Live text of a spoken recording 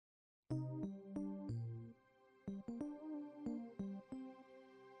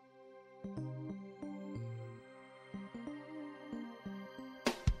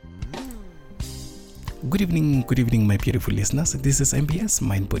Good evening, my beautiful listeners. This is MBS,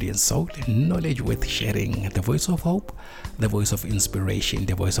 Mind, Body and Soul, knowledge worth sharing, the voice of hope, the voice of inspiration,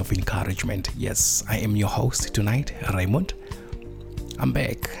 the voice of encouragement. Yes, I am your host tonight, Raymond. I'm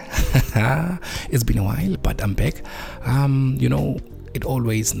back. It's been a while, but I'm back. It's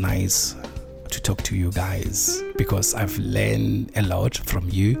always nice to talk to you guys because I've learned a lot from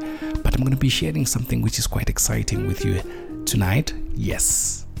you, but I'm going to be sharing something which is quite exciting with you tonight.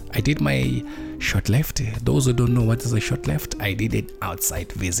 Yes, I did my short left. Those who don't know what is a short left, I did an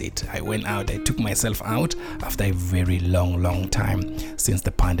outside visit. I went out, I took myself out after a very long time since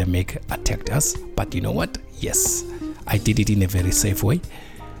the pandemic attacked us. But you know what? Yes, I did it in a very safe way.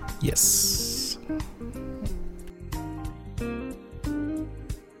 Yes.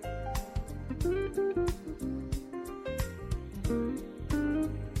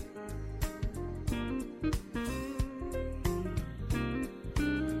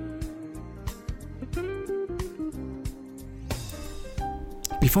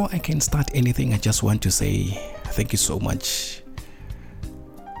 Before I can start anything, I just want to say thank you so much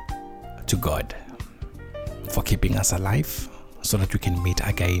to God for keeping us alive so that we can meet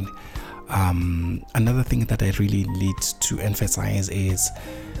again. Another thing that I really need to emphasize is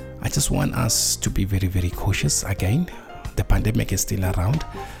I just want us to be very cautious again. The pandemic is still around.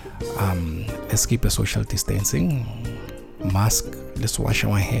 Let's keep a social distancing, mask, let's wash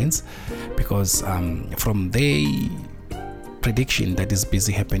our hands, because from the prediction that is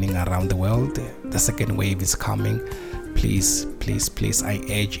busy happening around the world, the second wave is coming. Please, I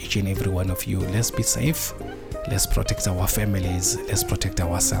urge each and every one of you, let's be safe, let's protect our families, let's protect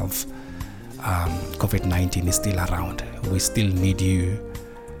ourselves. COVID-19 is still around. We still need you.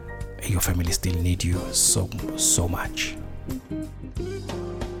 Your family still need you so much.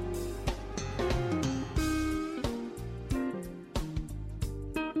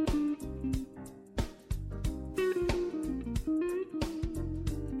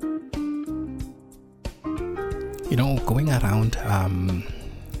 Going around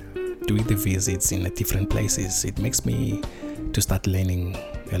doing the visits in different places, it makes me to start learning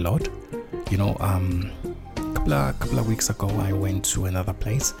a lot. Couple of weeks ago I went to another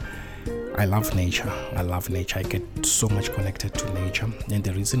place. I love nature. I get so much connected to nature, and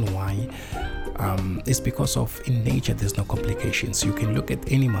the reason why is because of in nature there's no complications. You can look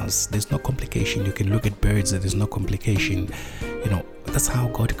at animals, there's no complication. You can look at birds, there's no complication. That's how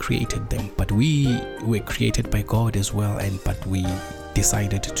God created them. But we were created by God as well, but we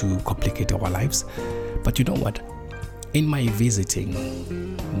decided to complicate our lives. But you know what? In my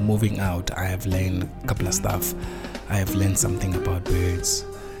visiting, moving out, I have learned a couple of stuff. I have learned something about birds,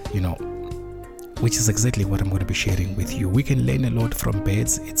 which is exactly what I'm going to be sharing with you. We can learn a lot from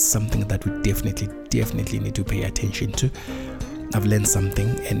birds. It's something that we definitely need to pay attention to. I've learned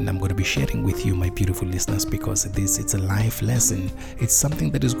something, and I'm going to be sharing with you, my beautiful listeners, because it's a life lesson. It's something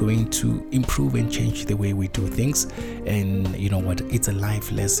that is going to improve and change the way we do things. And you know what? It's a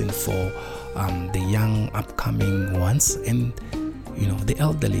life lesson for the young upcoming ones, and the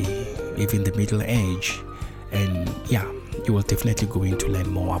elderly, even the middle age. And yeah, you will definitely going to learn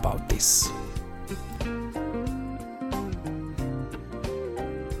more about this.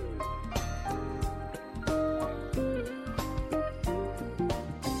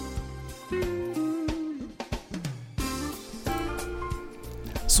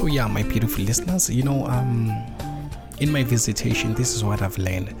 So yeah, my beautiful listeners, in my visitation, this is what I've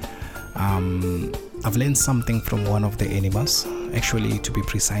learned. I've learned something from one of the animals. Actually, to be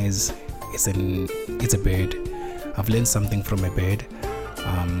precise, it's a bird. I've learned something from a bird.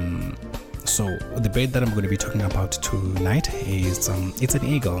 So the bird that I'm going to be talking about tonight is it's an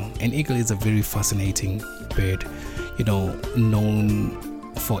eagle. An eagle is a very fascinating bird,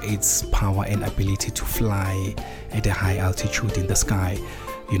 known for its power and ability to fly at a high altitude in the sky.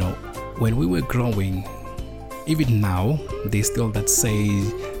 When we were growing, even now, there's still that say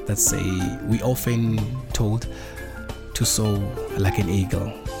we often told to soar like an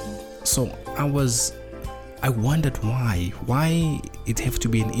eagle. So I wondered why it have to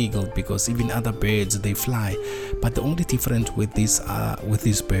be an eagle, because even other birds, they fly, but the only difference with this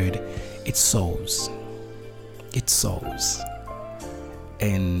bird, it soars.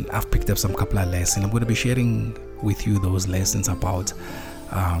 And I've picked up some couple of lessons. I'm going to be sharing with you those lessons about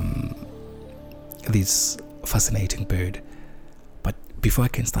this fascinating bird. But before I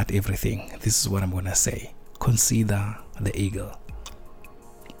can start everything, this is what I'm going to say. Consider the eagle.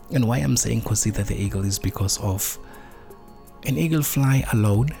 And why I'm saying consider the eagle is because of an eagle fly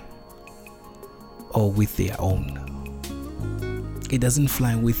alone or with their own. It doesn't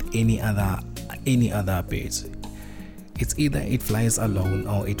fly with any other birds. It's either it flies alone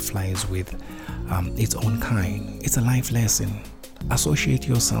or it flies with its own kind. It's a life lesson. Associate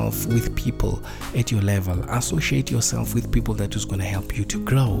yourself with people at your level. Associate yourself with people that is going to help you to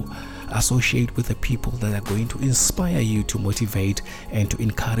grow. Associate with the people that are going to inspire you, to motivate and to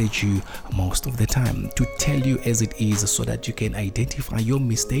encourage you most of the time, to tell you as it is, so that you can identify your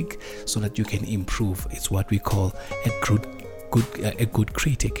mistake, so that you can improve. It's what we call a good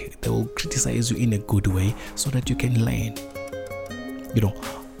critic. They will criticize you in a good way so that you can learn.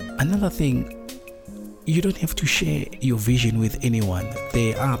 Another thing, you don't have to share your vision with anyone.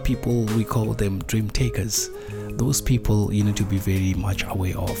 There are people, we call them dream takers. Those people you need to be very much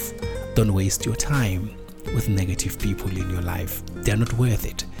aware of. Don't waste your time with negative people in your life. They're not worth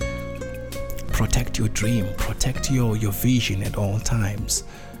it. Protect your dream, protect your vision at all times.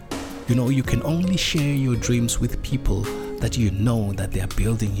 You can only share your dreams with people that you know that they are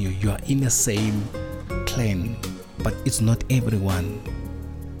building you. You are in the same clan, but it's not everyone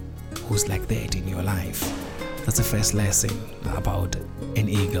who's like that in your life. That's the first lesson about an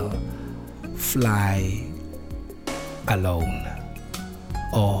eagle. Fly alone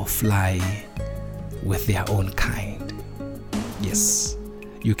or fly with their own kind. Yes,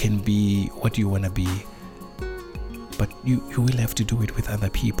 you can be what you want to be, but you will have to do it with other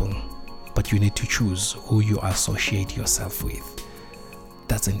people. But you need to choose who you associate yourself with.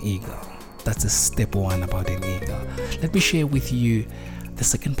 That's an eagle. That's the step one about an eagle. Let me share with you the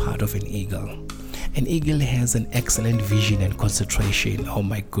second part of an eagle. An eagle has an excellent vision and concentration. Oh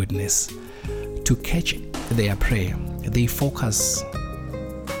my goodness. To catch their prey, they focus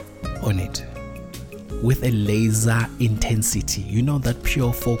on it with a laser intensity. That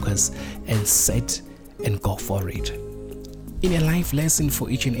pure focus, and set and go for it. In a life lesson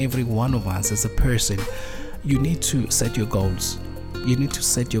for each and every one of us as a person, you need to set your goals. You need to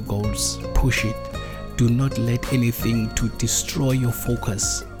set your goals, push it. Do not let anything to destroy your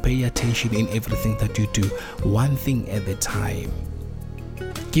focus. Pay attention in everything that you do, one thing at a time.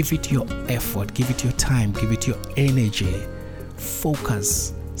 Give it your effort, give it your time, give it your energy.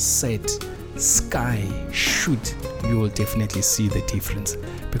 Focus, set, sky, shoot. You will definitely see the difference,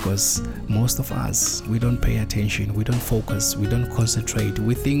 because most of us, we don't pay attention, we don't focus, we don't concentrate.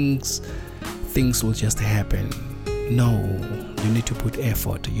 We think things will just happen. No, you need to put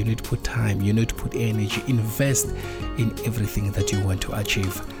effort, you need to put time, you need to put energy, invest in everything that you want to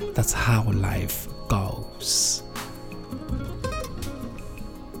achieve. That's how life goes.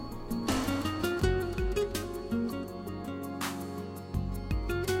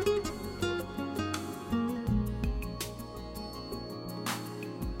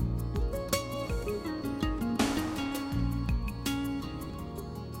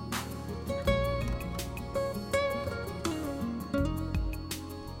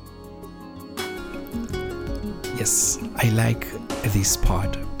 Yes, I like this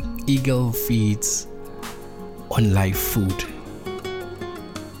part. Eagle feeds on live food.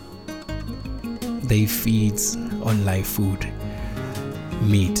 They feed on live food,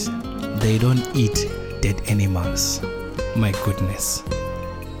 meat. They don't eat dead animals. My goodness.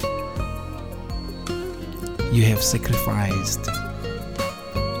 You have sacrificed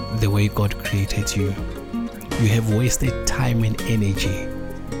the way God created you. You have wasted time and energy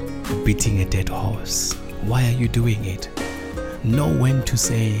beating a dead horse. Why are you doing it? Know when to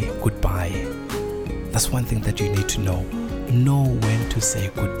say goodbye. That's one thing that you need to know. Know when to say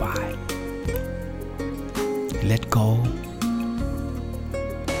goodbye. Let go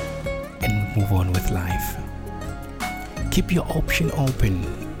and move on with life. Keep your option open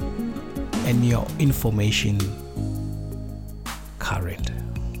and your information current.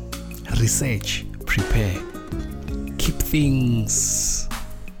 Research, prepare. Keep things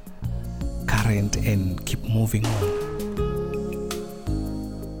current and keep moving on.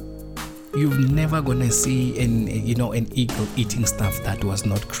 You're never gonna see an eagle eating stuff that was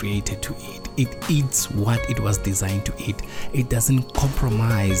not created to eat. It eats what it was designed to eat. It doesn't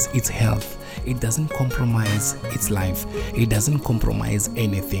compromise its health. It doesn't compromise its life. It doesn't compromise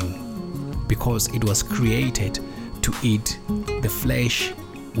anything, because it was created to eat the flesh,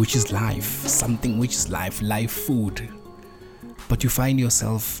 which is life, something which is life food. But you find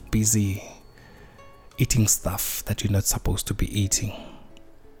yourself busy eating stuff that you're not supposed to be eating,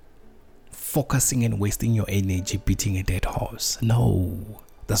 focusing and wasting your energy beating a dead horse. No,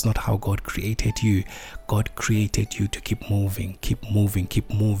 that's not how God created you. God created you to keep moving,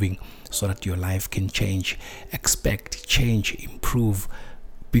 so that your life can change. Expect change, improve,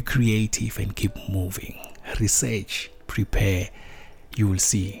 be creative and keep moving. Research, prepare. You will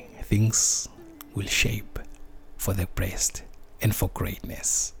see things will shape for the best and for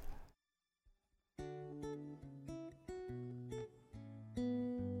greatness.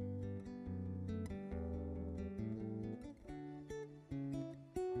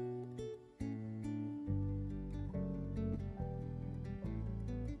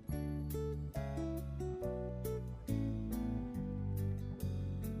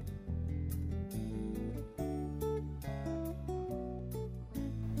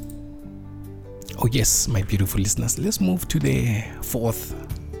 Oh yes, my beautiful listeners, let's move to the fourth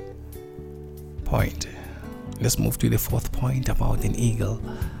point. Let's move to the fourth point about an eagle.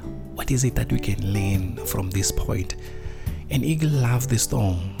 What is it that we can learn from this point? An eagle loves the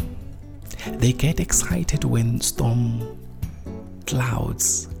storm. They get excited when storm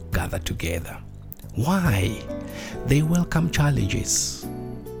clouds gather together. Why? They welcome challenges.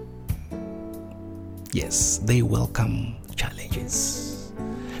 Yes, they welcome challenges.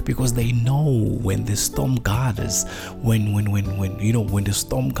 Because they know when the storm gathers, when the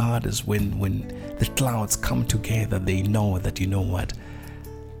storm gathers, when the clouds come together, they know that, you know what,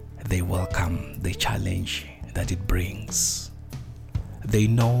 they welcome the challenge that it brings. They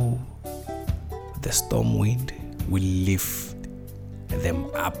know the storm wind will lift them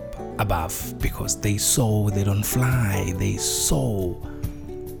up above, because they soar, they don't fly, they soar.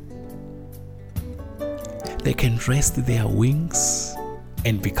 They can rest their wings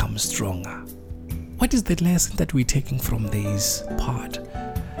and become stronger. What is the lesson that we're taking from this part?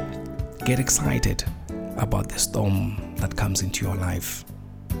 Get excited about the storm that comes into your life.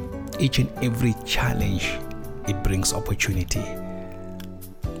 Each and every challenge, it brings opportunity.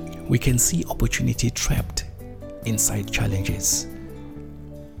 We can see opportunity trapped inside challenges.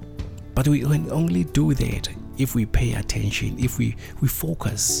 But we can only do that if we pay attention, if we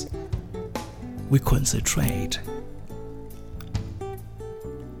focus, we concentrate.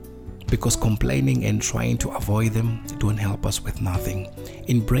 Because complaining and trying to avoid them don't help us with nothing.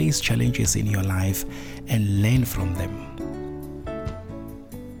 Embrace challenges in your life and learn from them.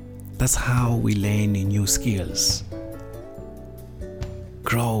 That's how we learn new skills,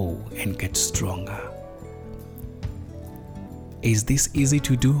 grow and get stronger. Is this easy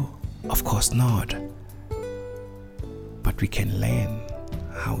to do? Of course not. But we can learn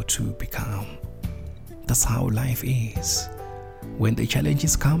how to become. That's how life is. When the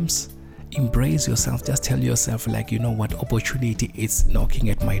challenges comes, embrace yourself. Just tell yourself, like, you know what, opportunity is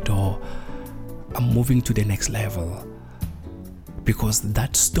knocking at my door. I'm moving to the next level. Because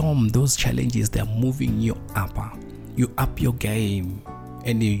that storm, those challenges, they're moving you up. You up your game,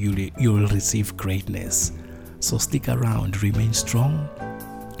 and you'll receive greatness. So stick around, remain strong,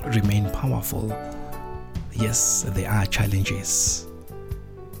 remain powerful. Yes, there are challenges.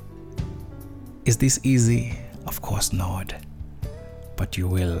 Is this easy? Of course not. But you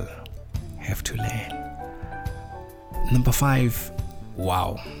will have to learn. Number 5,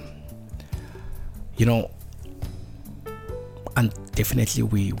 wow. You know, and definitely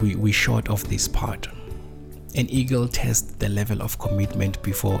we short of this part. An eagle tests the level of commitment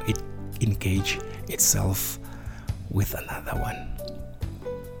before it engage itself with another one.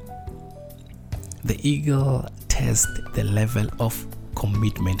 The eagle tests the level of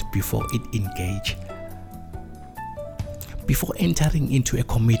commitment before it engage. Before entering into a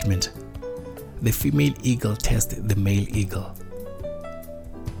commitment, the female eagle tests the male eagle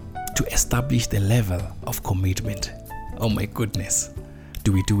to establish the level of commitment. Oh my goodness.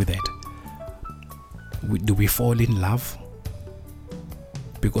 Do we do that? Do we fall in love?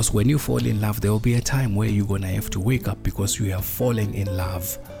 Because when you fall in love, there will be a time where you're going to have to wake up because you have fallen in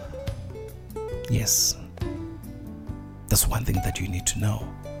love. Yes. That's one thing that you need to know.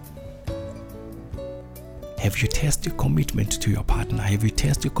 Have you tested your commitment to your partner? Have you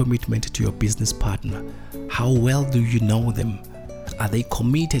tested your commitment to your business partner? How well do you know them? Are they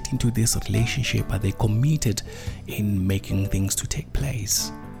committed into this relationship? Are they committed in making things to take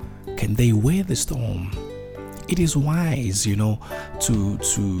place? Can they weather the storm? It is wise, to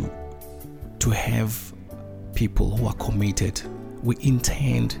have people who are committed. We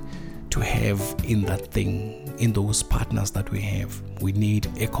intend to have in that thing, in those partners that we have, we need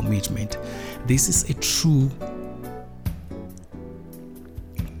a commitment. This is a true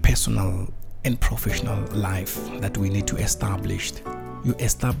personal and professional life that we need to establish. You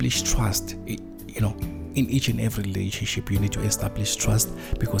establish trust, in each and every relationship. You need to establish trust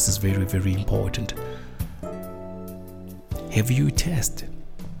because it's very, very important. Have you tested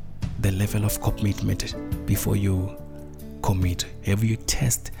the level of commitment before you commit? Have you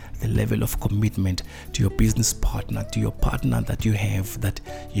tested the level of commitment to your business partner, to your partner that you have, that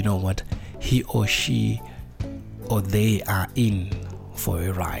you know what, he or she or they are in for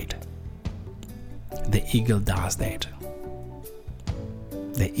a ride? The eagle does that.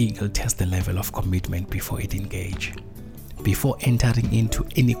 The eagle tests the level of commitment before it engages. Before entering into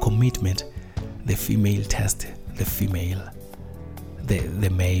any commitment, the female tests the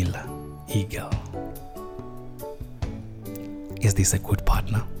male eagle. Is this a good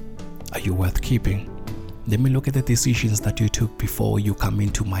partner? Are you worth keeping? Let me look at the decisions that you took before you come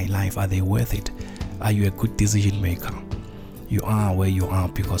into my life. Are they worth it? Are you a good decision maker? You are where you are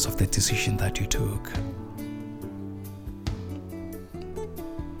because of the decision that you took.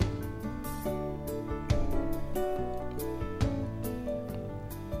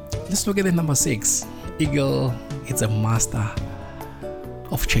 Let's look at the number 6. Eagle is a master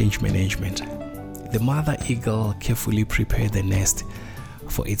of change management. The mother eagle carefully prepares the nest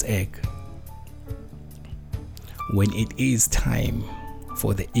for its egg. When it is time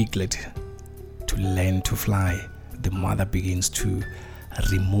for the eaglet to learn to fly, the mother begins to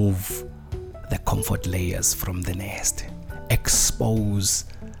remove the comfort layers from the nest, expose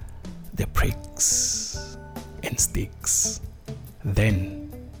the pricks and sticks,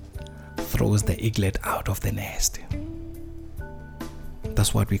 then throws the eaglet out of the nest.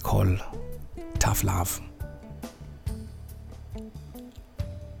 That's what we call tough love.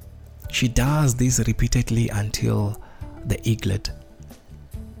 She does this repeatedly until the eaglet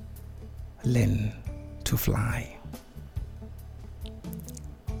learns to fly.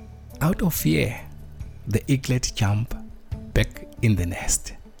 Out of fear, the eaglet jumps back in the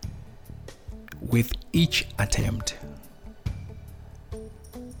nest. With each attempt,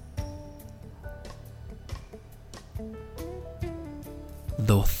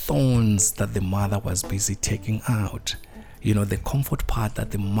 the thorns that the mother was busy taking out, the comfort part that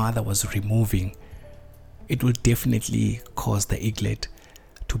the mother was removing, it will definitely cause the eaglet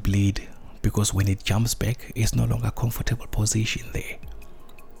to bleed, because when it jumps back, it's no longer a comfortable position there.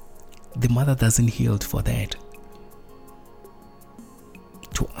 The mother doesn't heal for that.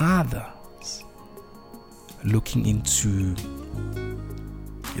 To others looking into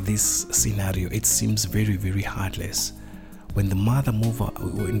this scenario, it seems very, very heartless. When the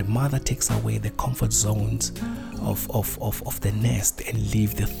mother takes away the comfort zones of the nest and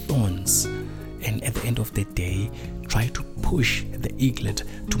leave the thorns, and at the end of the day try to push the eaglet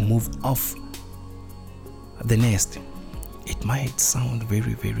to move off the nest, it might sound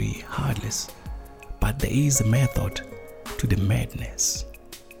very, very heartless, but there is a method to the madness.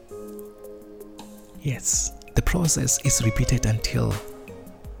 Yes, the process is repeated until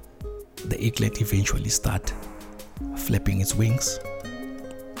the eaglet eventually starts flapping its wings,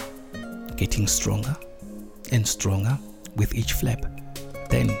 getting stronger and stronger with each flap.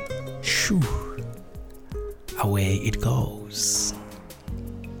 Then, shoo, away it goes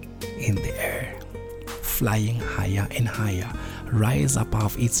in the air, flying higher and higher, rise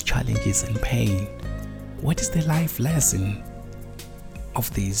above its challenges and pain. What is the life lesson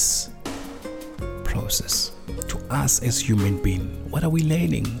of this process? To us as human beings, what are we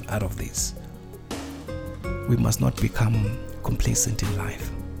learning out of this? We must not become complacent in life,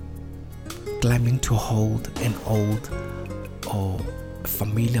 climbing to hold an old or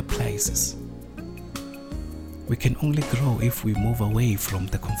familiar places. We can only grow if we move away from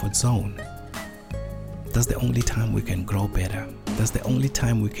the comfort zone. That's the only time we can grow better. That's the only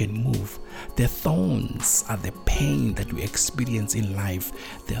time we can move. The thorns are the pain that we experience in life.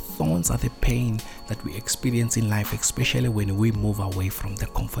 The thorns are the pain that we experience in life, especially when we move away from the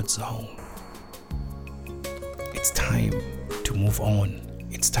comfort zone. It's time to move on.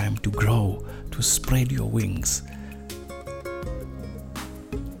 It's time to grow, to spread your wings.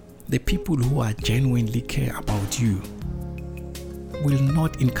 The people who are genuinely care about you will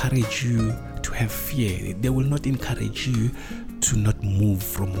not encourage you to have fear. They will not encourage you to not move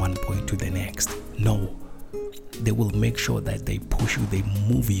from one point to the next. No, they will make sure that they push you, they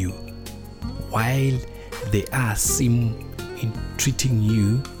move you, while they seem in treating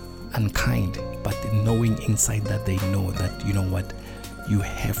you unkind, but knowing inside that they know that, you know what, you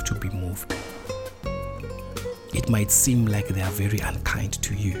have to be moved. It might seem like they are very unkind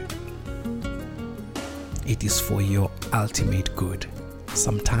to you. It is for your ultimate good.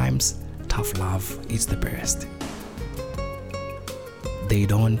 Sometimes tough love is the best. They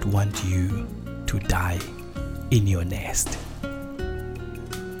don't want you to die in your nest.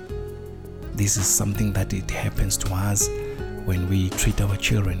 This is something that it happens to us when we treat our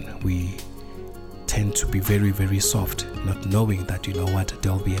children. We tend to be very, very soft, not knowing that, you know what,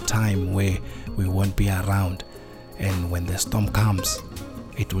 there'll be a time where we won't be around, and when the storm comes,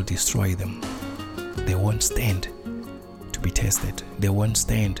 it will destroy them. They won't stand to be tested. They won't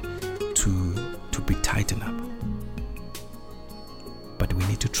stand to be tightened up. But we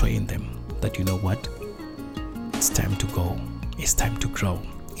need to train them that, you know what, it's time to go, it's time to grow,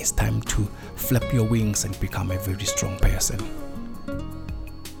 it's time to flap your wings and become a very strong person.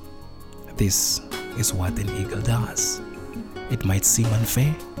 This is what an eagle does. It might seem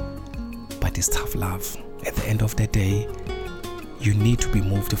unfair, but it's tough love. At the end of the day, you need to be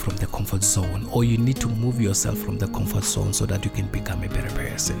moved from the comfort zone, or you need to move yourself from the comfort zone so that you can become a better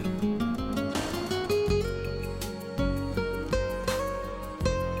person.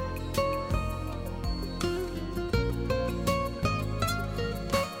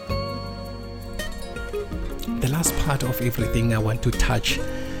 The last part of everything I want to touch,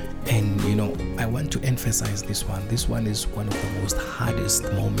 and I want to emphasize this one. This one is one of the most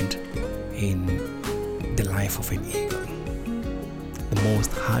hardest moment in the life of an eagle. The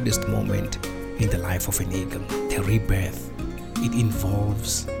most hardest moment in the life of an eagle, the rebirth. It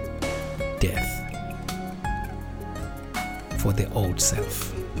involves death for the old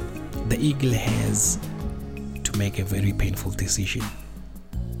self. The eagle has to make a very painful decision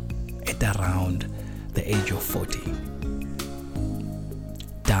at around the age of 40.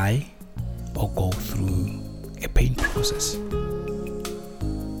 Die or go through a pain process.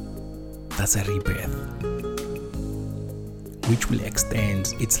 That's a rebirth, which will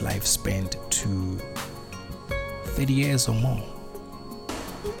extend its lifespan to 30 years or more.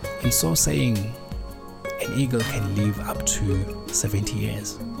 In so saying, an eagle can live up to 70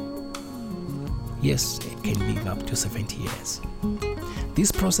 years. Yes, it can live up to 70 years.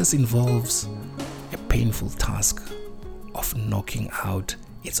 This process involves a painful task of knocking out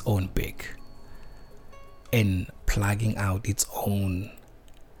its own beak and plugging out its own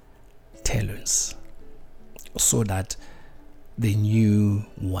talons so that the new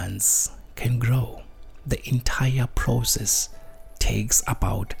ones can grow. The entire process takes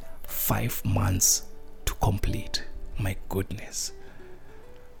about 5 months to complete. My goodness.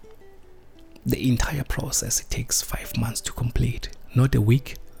 The entire process takes 5 months to complete. Not a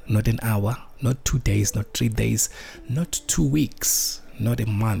week, not an hour, not 2 days, not 3 days, not 2 weeks, not a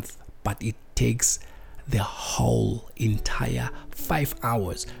month, but it takes the whole entire 5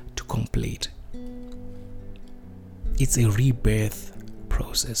 hours to complete. It's a rebirth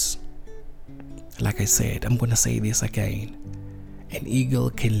process. Like I said, I'm gonna say this again. An eagle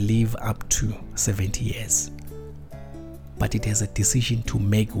can live up to 70 years, but it has a decision to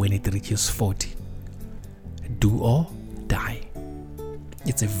make when it reaches 40. Do or die.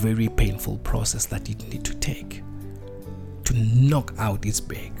 It's a very painful process that you need to take to knock out its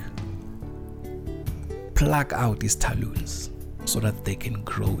beak, pluck out its talons so that they can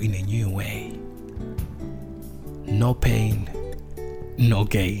grow in a new way. No pain, no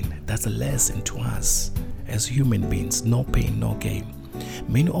gain. That's a lesson to us as human beings. No pain, no gain.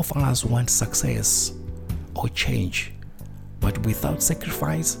 Many of us want success or change, but without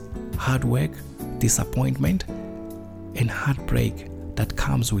sacrifice, hard work, disappointment, and heartbreak that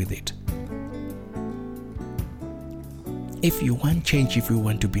comes with it. If you want change, if you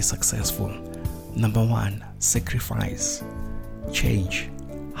want to be successful, number one, sacrifice, change,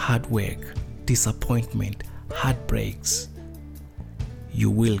 hard work, disappointment, heartbreaks, you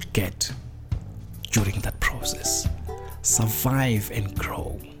will get during that process. Survive and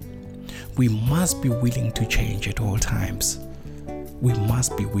grow. We must be willing to change at all times. We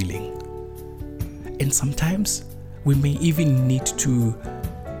must be willing. And sometimes we may even need to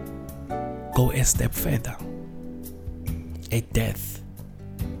go a step further. A death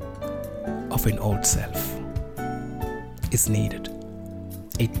of an old self is needed.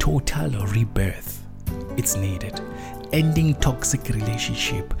 A total rebirth is needed. Ending toxic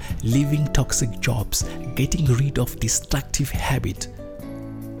relationship, leaving toxic jobs, getting rid of destructive habit,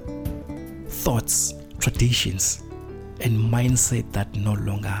 thoughts, traditions, and mindset that no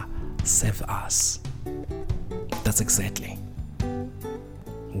longer serve us. That's exactly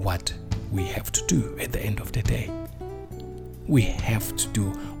what we have to do at the end of the day. We have to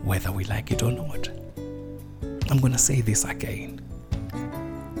do whether we like it or not. I'm gonna say this again.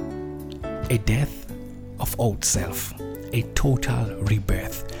 A death of old self, a total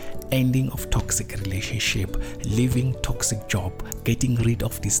rebirth, ending of toxic relationship, leaving toxic job, getting rid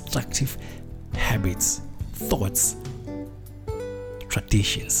of destructive habits, thoughts,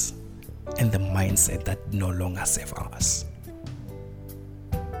 traditions, and the mindset that no longer serve us.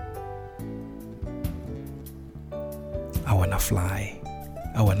 I wanna fly.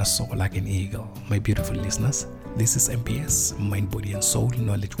 I wanna soar like an eagle. My beautiful listeners, this is MBS, Mind, Body and Soul,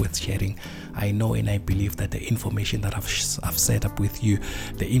 knowledge worth sharing. I know and I believe that the information that I've set up with you,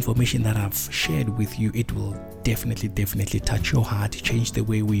 the information that I've shared with you, it will definitely touch your heart, change the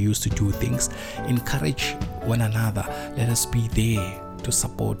way we used to do things, encourage one another. Let us be there to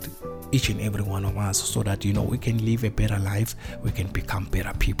support each and every one of us so that we can live a better life, we can become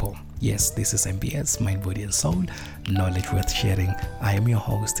better people. Yes, this is MBS, Mind, Body and Soul, knowledge worth sharing. I am your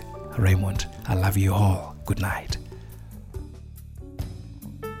host, Raymond. I love you all. Good night.